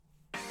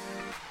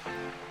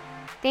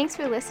Thanks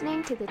for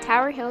listening to the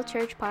Tower Hill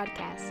Church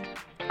podcast.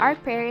 Our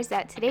prayer is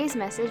that today's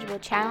message will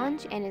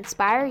challenge and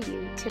inspire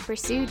you to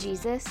pursue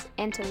Jesus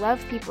and to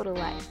love people to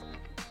life.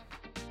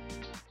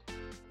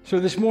 So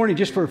this morning,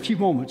 just for a few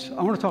moments,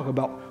 I want to talk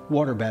about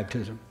water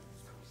baptism.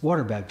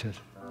 Water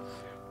baptism.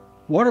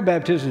 Water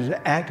baptism is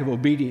an act of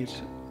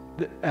obedience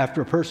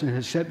after a person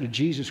has accepted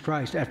Jesus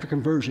Christ, after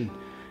conversion.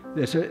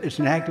 It's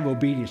an act of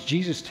obedience.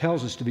 Jesus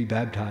tells us to be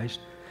baptized.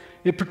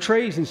 It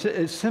portrays and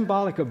it's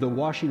symbolic of the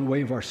washing away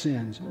of our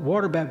sins.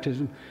 Water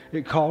baptism,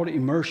 it's called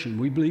immersion.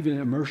 We believe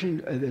in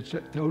immersion, it's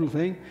a total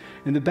thing.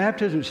 And the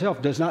baptism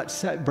itself does not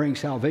bring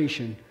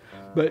salvation,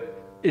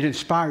 but it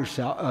inspires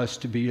us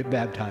to be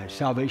baptized.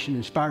 Salvation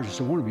inspires us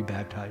to want to be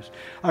baptized.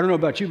 I don't know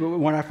about you, but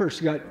when I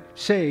first got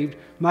saved,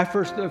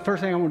 the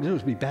first thing I wanted to do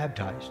was be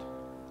baptized.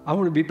 I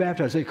wanted to be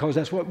baptized because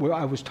that's what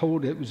I was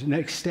told it was the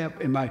next step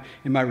in my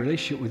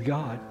relationship with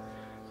God.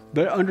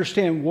 But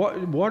understand,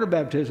 water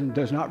baptism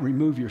does not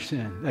remove your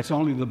sin. That's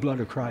only the blood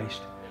of Christ.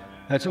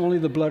 That's only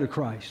the blood of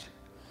Christ.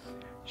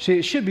 See,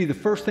 it should be the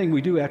first thing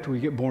we do after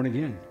we get born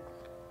again.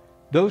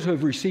 Those who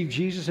have received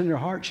Jesus in their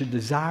heart should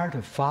desire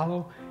to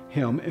follow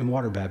him in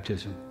water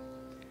baptism.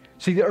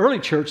 See, the early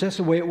church, that's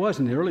the way it was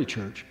in the early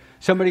church.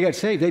 Somebody got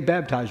saved, they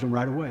baptized them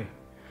right away.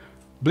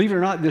 Believe it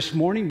or not, this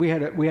morning we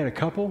had a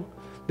couple.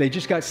 They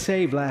just got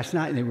saved last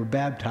night and they were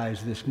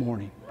baptized this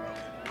morning.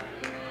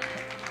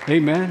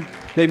 Amen.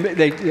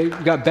 They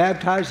got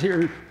baptized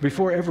here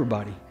before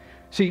everybody.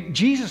 See,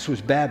 Jesus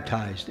was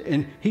baptized,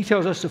 and he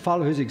tells us to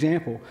follow his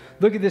example.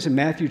 Look at this in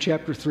Matthew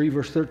chapter 3,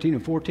 verse 13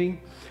 and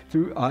 14.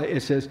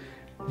 It says,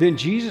 "Then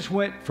Jesus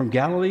went from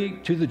Galilee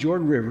to the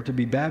Jordan River to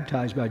be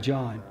baptized by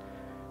John.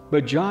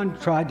 But John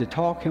tried to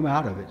talk him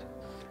out of it.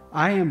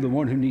 'I am the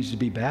one who needs to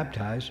be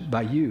baptized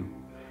by you.'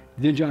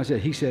 Then John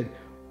said,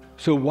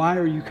 'So why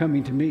are you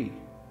coming to me?'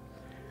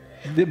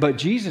 But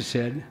Jesus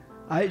said,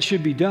 'It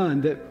should be done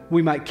that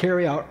we might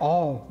carry out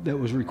all that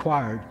was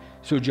required.'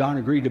 So John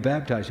agreed to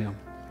baptize him."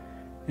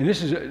 And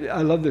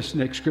I love this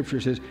next scripture.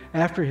 It says,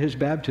 "After his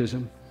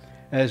baptism,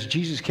 as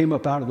Jesus came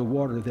up out of the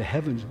water, the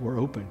heavens were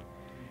opened,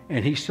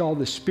 and he saw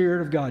the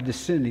Spirit of God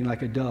descending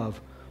like a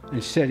dove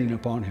and setting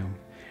upon him.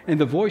 And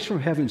the voice from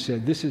heaven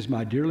said, 'This is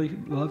my dearly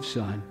loved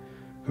Son,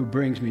 who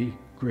brings me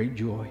great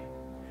joy.'"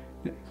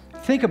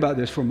 Think about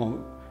this for a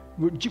moment.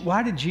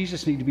 Why did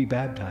Jesus need to be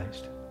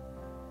baptized?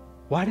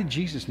 Why did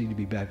Jesus need to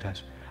be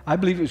baptized? I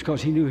believe it was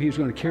because he knew he was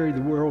going to carry the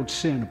world's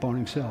sin upon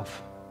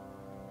himself.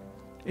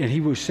 And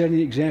he was setting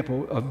the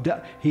example of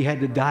he had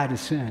to die to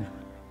sin.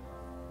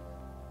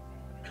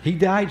 He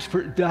died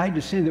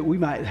to sin that we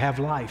might have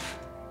life.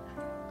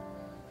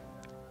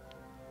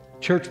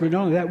 Church, but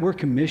not only that, we're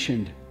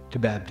commissioned to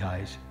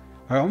baptize,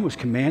 or almost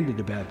commanded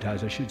to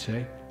baptize, I should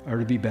say, or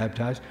to be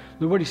baptized.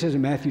 Look what he says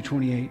in Matthew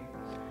 28.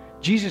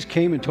 Jesus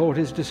came and told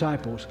his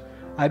disciples,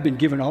 "I've been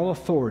given all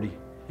authority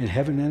in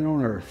heaven and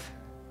on earth."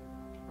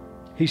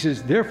 He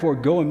says, "Therefore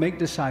go and make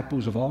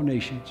disciples of all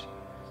nations,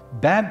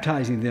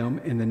 baptizing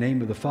them in the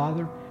name of the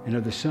Father and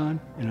of the Son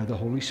and of the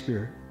Holy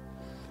Spirit,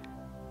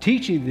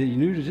 teaching the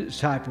new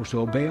disciples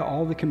to obey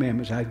all the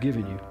commandments I've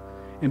given you.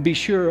 And be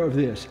sure of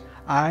this,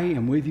 I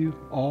am with you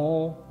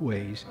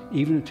always,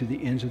 even to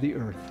the ends of the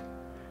earth."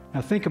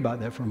 Now think about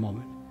that for a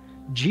moment.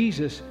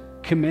 Jesus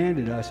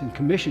commanded us and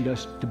commissioned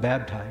us to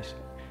baptize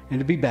and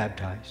to be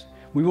baptized.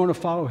 We want to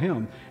follow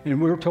him,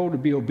 and we're told to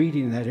be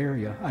obedient in that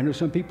area. I know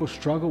some people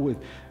struggle with,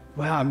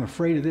 "Well, I'm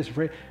afraid of this,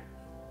 afraid."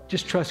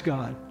 Just trust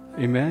God.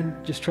 Amen?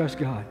 Just trust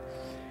God.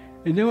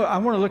 And then I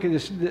want to look at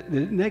this.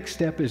 The next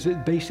step is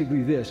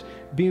basically this,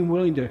 being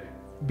willing to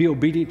be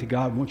obedient to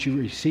God once you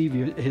receive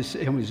him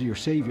as your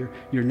Savior,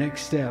 your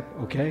next step,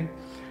 okay?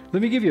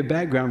 Let me give you a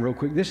background real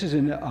quick. This is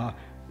in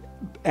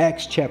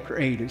Acts chapter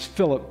 8. It's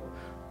Philip.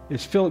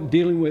 It's Philip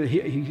dealing with,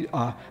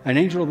 an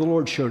angel of the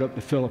Lord showed up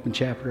to Philip in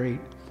chapter 8.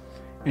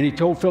 And he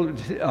told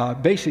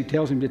Philip, basically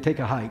tells him to take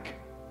a hike.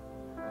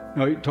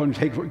 No, he told him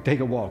to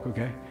take a walk,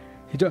 okay?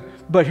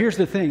 But here's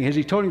the thing. As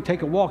he told him to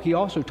take a walk, he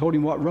also told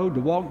him what road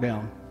to walk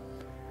down.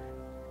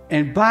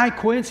 And by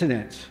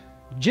coincidence,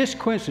 just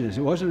coincidence,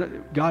 it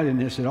wasn't God in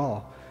this at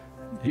all,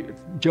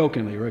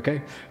 jokingly,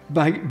 okay?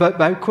 But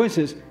by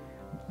coincidence,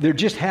 there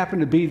just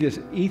happened to be this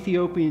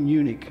Ethiopian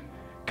eunuch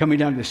coming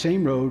down the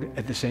same road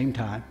at the same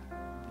time.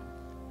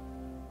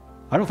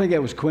 I don't think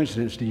that was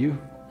coincidence, do you?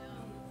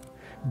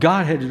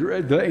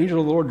 The angel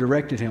of the Lord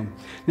directed him.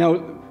 Now,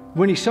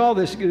 when he saw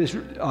this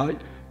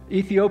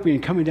Ethiopian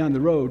coming down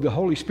the road, the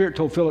Holy Spirit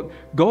told Philip,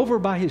 "Go over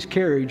by his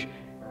carriage."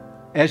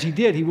 As he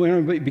did, he went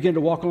and began to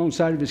walk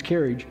alongside of his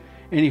carriage,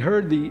 and he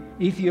heard the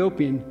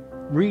Ethiopian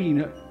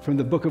reading from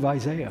the book of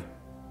Isaiah.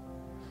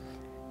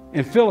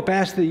 And Philip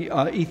asked the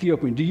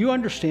Ethiopian, "Do you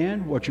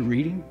understand what you're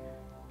reading?"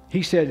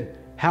 He said,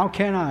 "How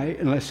can I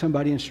unless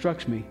somebody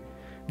instructs me?"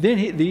 Then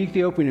the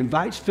Ethiopian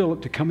invites Philip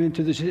to come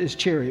into his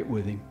chariot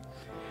with him.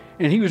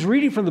 And he was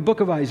reading from the book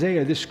of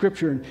Isaiah, this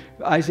scripture in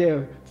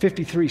Isaiah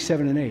 53,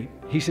 7 and 8.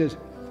 He says,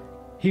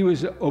 "He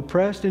was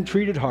oppressed and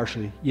treated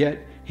harshly, yet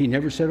he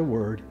never said a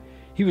word.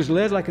 He was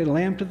led like a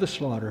lamb to the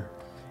slaughter,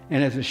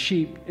 and as a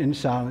sheep in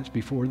silence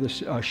before the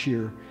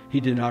shearer, he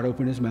did not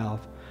open his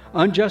mouth.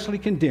 unjustly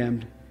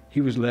condemned,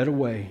 he was led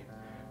away.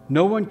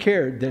 No one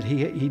cared that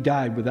he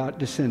died without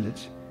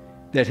descendants,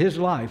 that his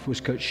life was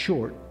cut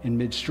short in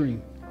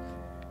midstream.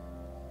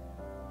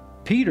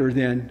 Peter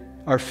then,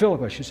 or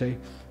Philip I should say,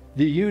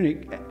 the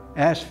eunuch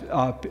asked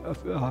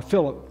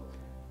Philip,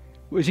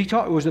 was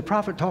the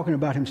prophet talking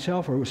about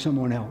himself or was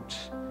someone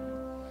else?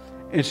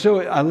 And so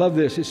I love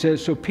this. It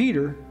says, so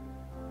Peter,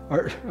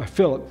 or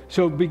Philip,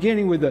 so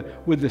beginning with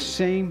the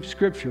same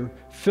scripture,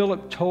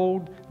 Philip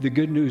told the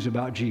good news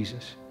about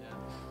Jesus.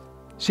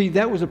 See,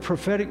 that was a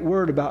prophetic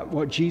word about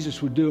what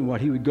Jesus would do and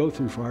what he would go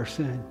through for our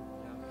sin.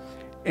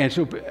 And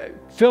so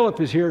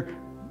Philip is here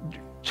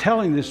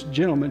telling this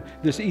gentleman,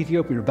 this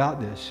Ethiopian,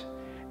 about this.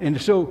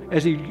 And so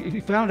as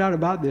he found out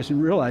about this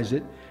and realized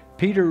it,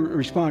 Peter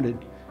responded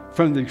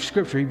from the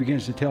scripture. He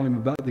begins to tell him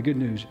about the good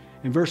news.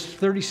 In verse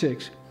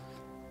 36,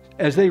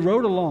 as they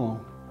rode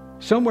along,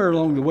 somewhere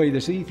along the way,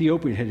 this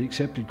Ethiopian had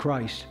accepted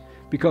Christ,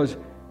 because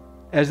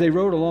as they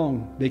rode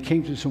along, they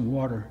came to some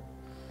water.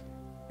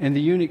 And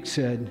the eunuch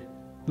said,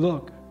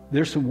 look,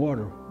 there's some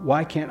water.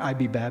 Why can't I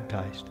be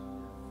baptized?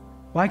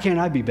 Why can't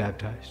I be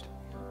baptized?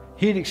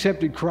 He had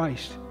accepted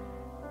Christ.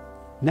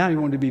 Now he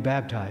wanted to be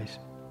baptized.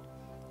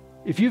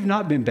 If you've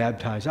not been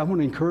baptized, I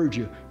want to encourage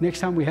you. Next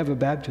time we have a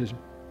baptism,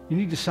 you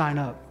need to sign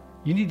up.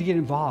 You need to get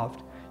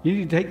involved. You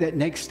need to take that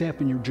next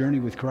step in your journey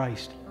with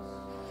Christ.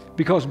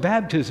 Because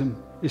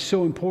baptism is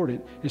so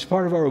important. It's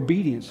part of our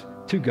obedience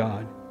to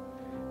God.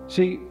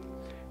 See,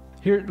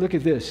 here, look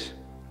at this.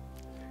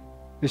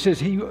 It says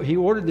he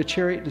ordered the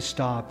chariot to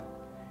stop,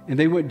 and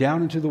they went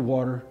down into the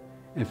water,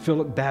 and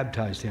Philip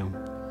baptized him.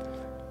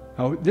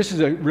 Now, this is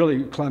a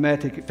really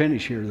climactic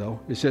finish here, though.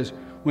 It says,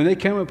 when they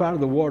came up out of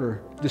the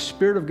water, the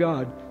Spirit of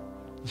God,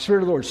 the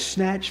Spirit of the Lord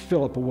snatched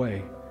Philip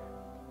away.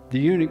 The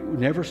eunuch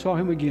never saw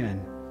him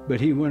again, but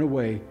he went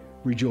away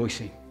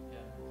rejoicing.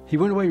 He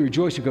went away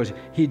rejoicing because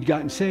he'd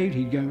gotten saved,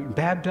 he'd gotten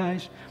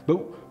baptized. But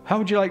how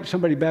would you like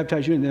somebody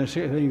baptize you and then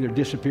they're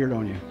disappeared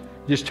on you?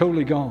 Just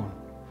totally gone.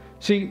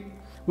 See,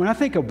 when I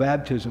think of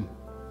baptism,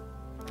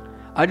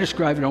 I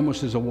describe it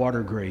almost as a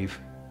water grave.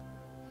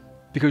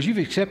 Because you've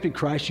accepted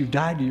Christ, you've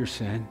died to your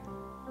sin,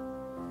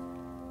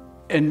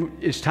 and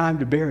it's time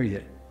to bury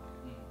it.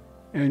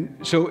 And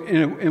so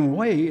in a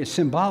way, it's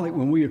symbolic.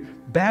 When we are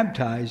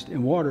baptized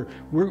in water,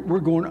 we're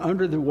going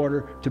under the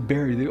water to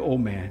bury the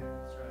old man.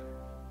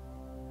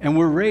 And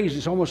we're raised,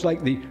 it's almost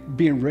like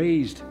being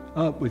raised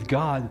up with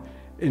God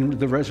in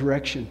the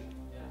resurrection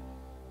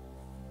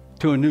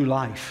to a new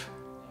life.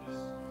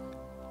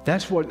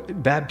 That's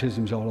what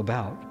baptism is all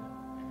about.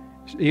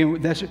 You know,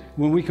 that's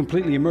when we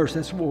completely immerse.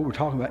 That's what we're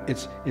talking about.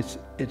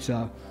 It's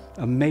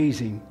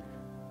amazing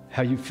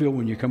how you feel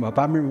when you come up.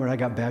 I remember when I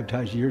got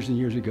baptized years and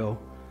years ago,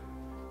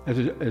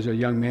 as a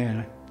young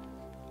man.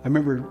 I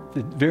remember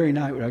the very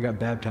night when I got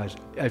baptized,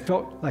 I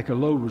felt like a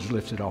load was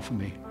lifted off of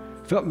me.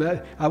 Felt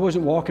that I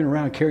wasn't walking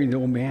around carrying the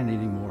old man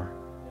anymore.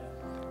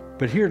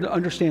 But here to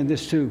understand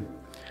this too,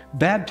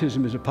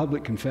 baptism is a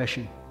public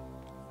confession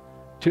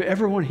to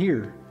everyone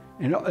here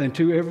and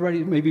to everybody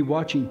that may be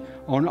watching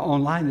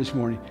online this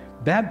morning.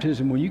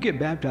 Baptism, when you get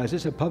baptized,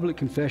 it's a public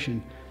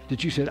confession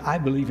that you said, I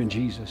believe in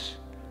Jesus.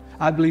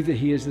 I believe that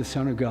he is the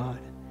Son of God.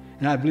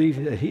 And I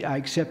believe that I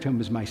accept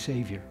him as my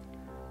Savior.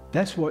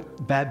 That's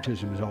what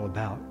baptism is all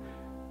about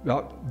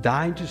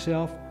dying to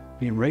self,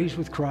 being raised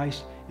with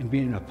Christ, and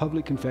being a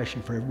public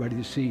confession for everybody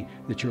to see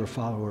that you're a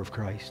follower of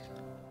Christ.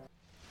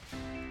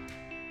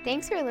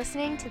 Thanks for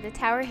listening to the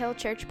Tower Hill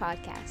Church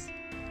podcast.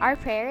 Our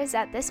prayer is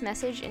that this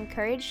message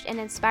encouraged and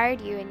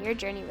inspired you in your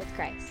journey with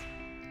Christ.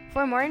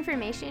 For more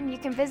information, you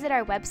can visit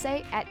our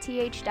website at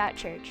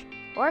th.church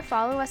or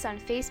follow us on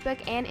Facebook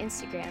and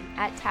Instagram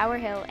at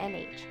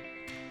TowerHillNH.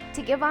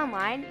 To give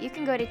online, you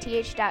can go to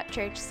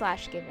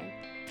th.church/giving.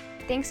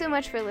 Thanks so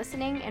much for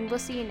listening, and we'll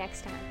see you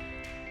next time.